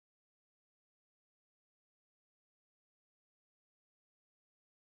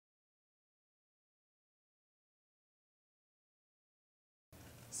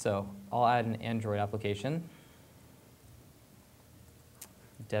So I'll add an Android application.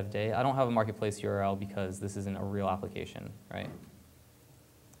 Dev day. I don't have a marketplace URL because this isn't a real application, right?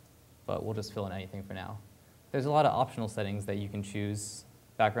 But we'll just fill in anything for now. There's a lot of optional settings that you can choose.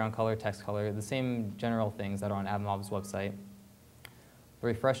 Background color, text color, the same general things that are on AdMob's website. The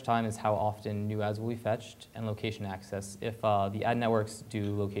refresh time is how often new ads will be fetched, and location access. If the ad networks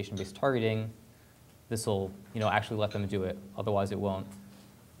do location-based targeting, this will actually let them do it. Otherwise, it won't.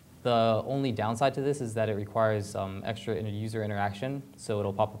 The only downside to this is that it requires extra user interaction. So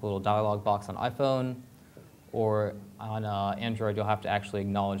it'll pop up a little dialog box on iPhone, or on Android, you'll have to actually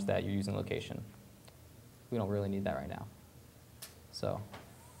acknowledge that you're using location. We don't really need that right now. So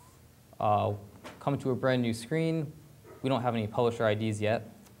come to a brand new screen. We don't have any publisher IDs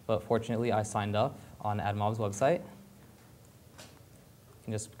yet, but fortunately, I signed up on AdMob's website. You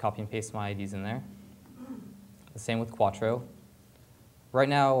can just copy and paste my IDs in there. The same with Quattro. Right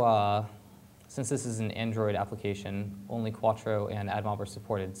now, since this is an Android application, only Quattro and AdMob are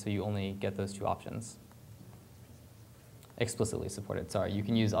supported, so you only get those two options. Explicitly supported, sorry. You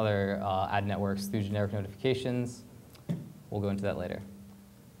can use other ad networks through generic notifications. We'll go into that later.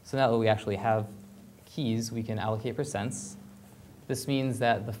 So now that we actually have keys, we can allocate %. This means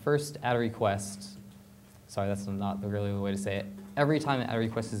that the first ad request, sorry, that's not really the way to say it. Every time an ad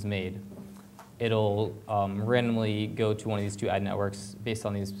request is made, it'll randomly go to one of these two ad networks based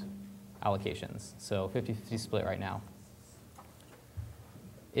on these allocations. So 50-50 split right now.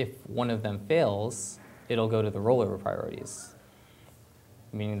 If one of them fails, it'll go to the rollover priorities,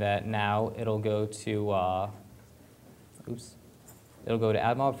 meaning that now it'll go to, it'll go to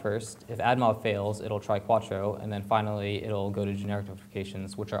AdMob first. If AdMob fails, it'll try Quattro, and then finally it'll go to generic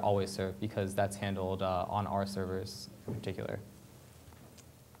notifications, which are always served because that's handled on our servers in particular.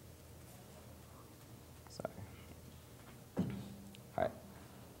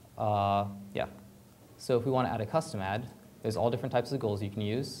 Yeah. So if we want to add a custom ad, there's all different types of goals you can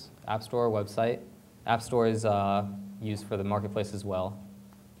use. App Store, website. App Store is used for the marketplace as well.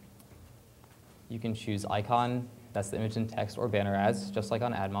 You can choose icon, that's the image and text, or banner ads, just like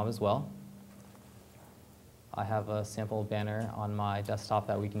on AdMob as well. I have a sample banner on my desktop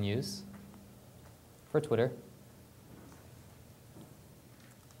that we can use for Twitter.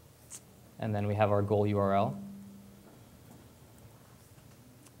 And then we have our goal URL.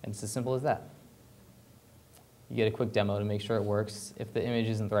 And it's as simple as that. You get a quick demo to make sure it works. If the image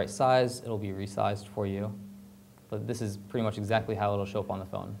isn't the right size, it'll be resized for you. But this is pretty much exactly how it'll show up on the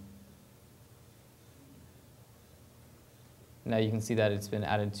phone. Now you can see that it's been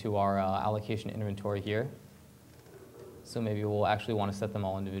added to our allocation inventory here. So maybe we'll actually want to set them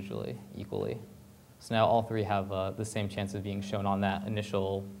all individually, equally. So now all three have the same chance of being shown on that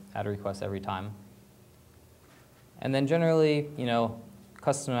initial ad request every time. And then generally,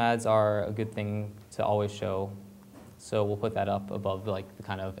 custom ads are a good thing to always show, so we'll put that up above the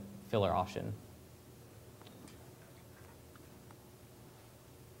kind of filler option.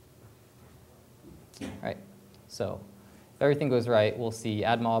 All right, so if everything goes right, we'll see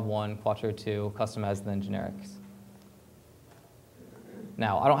AdMob 1, Quattro 2, custom ads, and then generics.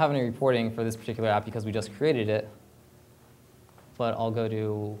 Now, I don't have any reporting for this particular app because we just created it, but I'll go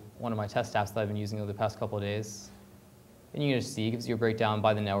to one of my test apps that I've been using over the past couple of days. And you can just see, it gives you a breakdown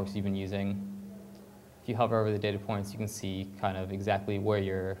by the networks you've been using. If you hover over the data points, you can see kind of exactly where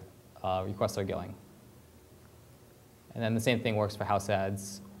your requests are going. And then the same thing works for house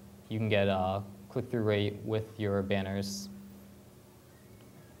ads. You can get a click-through rate with your banners.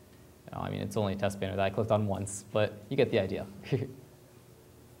 I mean, it's only a test banner that I clicked on once, but you get the idea.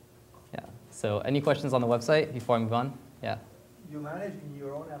 Yeah. So any questions on the website before I move on? Yeah. You manage in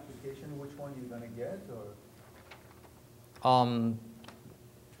your own application which one you're going to get, or?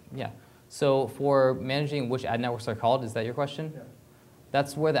 Yeah. So for managing which ad networks are called, is that your question? Yeah.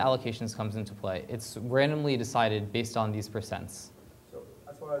 That's where the allocations comes into play. It's randomly decided based on these %. So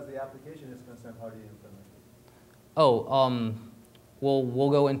as far as the application is concerned, how do you implement it? Oh,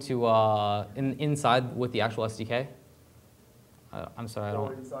 we'll go into inside with the actual SDK. I'm sorry, I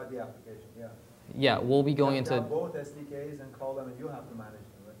don't. Inside the application, yeah. Yeah, we'll be going into. You have both SDKs and call them, and you have to manage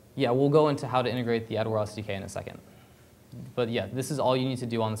them, right? Yeah, we'll go into how to integrate the AdWhirl SDK in a second. But yeah, this is all you need to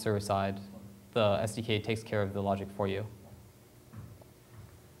do on the server side. The SDK takes care of the logic for you.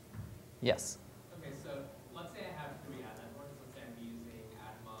 Yes? Okay, so let's say I have 3 ad networks. Let's say I'm using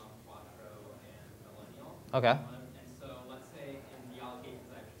AdMob, Quattro, and Millennial. Okay. And so let's say in the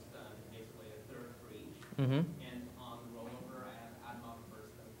allocations I've just done, basically a third for each. Mm-hmm. And on the rollover, I have AdMob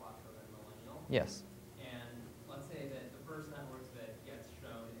first, then Quattro, then Millennial. Yes. And let's say that the first network that gets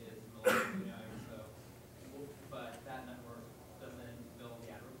shown is Millennial, but that network doesn't build the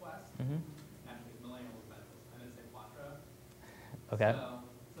ad Okay.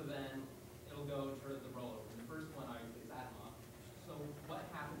 So then it'll go sort of the rollover. The first one obviously is AdMob. So what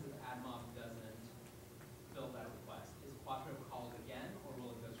happens if AdMob doesn't fill that request? Is Quattro called again, or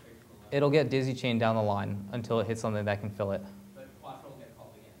will it go straight to the left? It'll get daisy chained down the line until it hits something that can fill it. But Quattro will get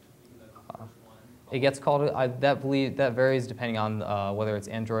called again, even though it's the first one. It gets called, that varies depending on whether it's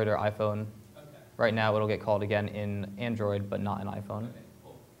Android or iPhone. Okay. Right now, it'll get called again in Android, but not in iPhone. Okay,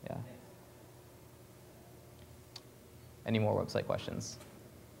 cool. Yeah. Thanks. Any more website questions?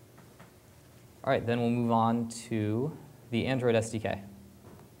 All right, then we'll move on to the Android SDK.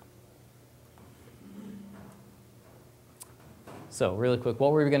 So really quick,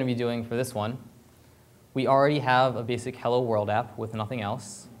 what we're going to be doing for this one, we already have a basic Hello World app with nothing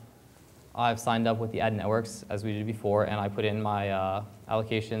else. I've signed up with the ad networks as we did before, and I put in my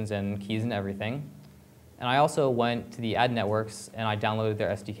allocations and keys and everything. And I also went to the ad networks and I downloaded their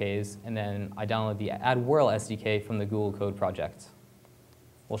SDKs, and then I downloaded the AdWhirl SDK from the Google Code project.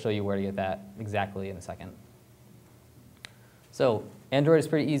 We'll show you where to get that exactly in a second. So Android is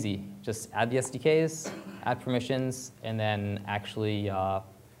pretty easy. Just add the SDKs, add permissions, and then actually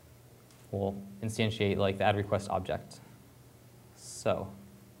we'll instantiate like the add request object. So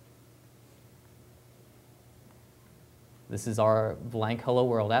this is our blank Hello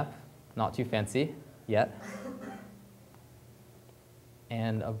World app, not too fancy yet.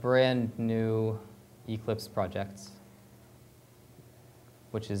 And a brand new Eclipse project,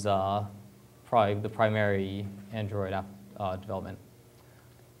 which is probably the primary Android app development.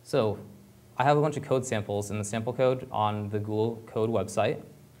 So I have a bunch of code samples in the sample code on the Google Code website,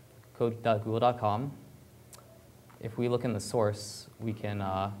 code.google.com. If we look in the source, we can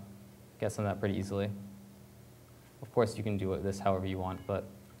get some of that pretty easily. Of course, you can do this however you want, but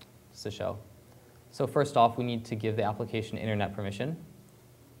just to show. So first off, we need to give the application internet permission.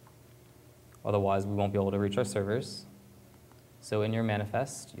 Otherwise, we won't be able to reach our servers. So in your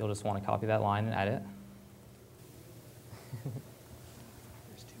manifest, you'll just want to copy that line and add it.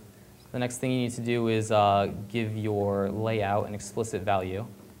 The next thing you need to do is give your layout an explicit value.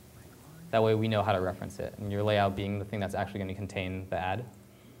 That way we know how to reference it, and your layout being the thing that's actually going to contain the ad.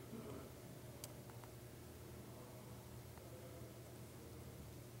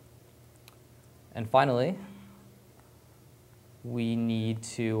 And finally, we need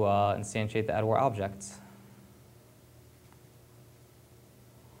to instantiate the AdWhirl object.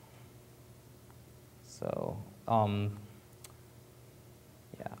 So,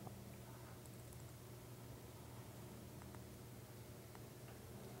 yeah.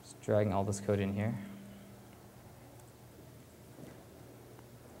 Just dragging all this code in here.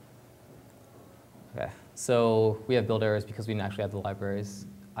 Okay, so we have build errors because we didn't actually have the libraries.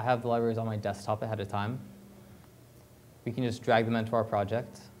 I have the libraries on my desktop ahead of time. We can just drag them into our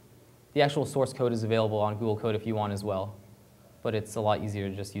project. The actual source code is available on Google Code if you want as well, but it's a lot easier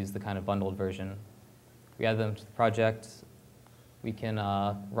to just use the kind of bundled version. We add them to the project. We can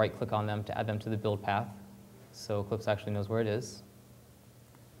right-click on them to add them to the build path, so Eclipse actually knows where it is.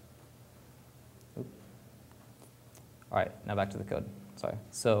 Oop. All right, now back to the code. Sorry.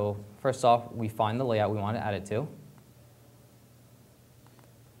 So first off, we find the layout we want to add it to,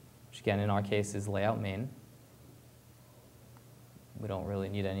 which again, in our case, is layout main. We don't really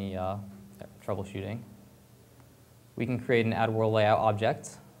need any troubleshooting. We can create an AdWhirl layout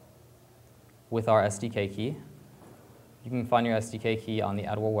object with our SDK key. You can find your SDK key on the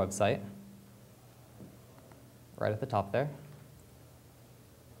AdWhirl website, right at the top there.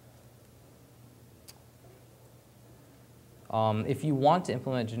 If you want to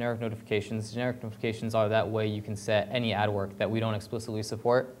implement generic notifications are that way you can set any ad work that we don't explicitly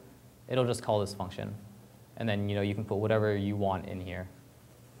support. It'll just call this function. And then you can put whatever you want in here.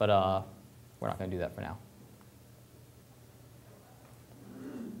 But we're not going to do that for now.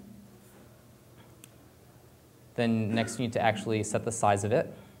 Then next you need to actually set the size of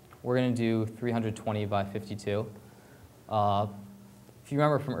it. We're going to do 320 by 52. If you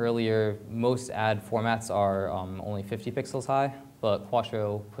remember from earlier, most ad formats are only 50 pixels high, but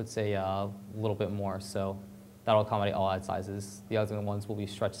Quattro puts a little bit more, so that'll accommodate all ad sizes. The other ones will be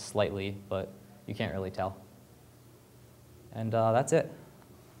stretched slightly, but you can't really tell. And that's it.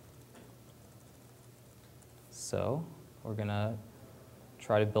 So we're going to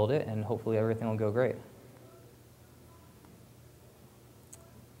try to build it, and hopefully everything will go great.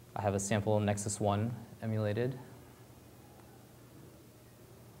 I have a sample Nexus 1 emulated.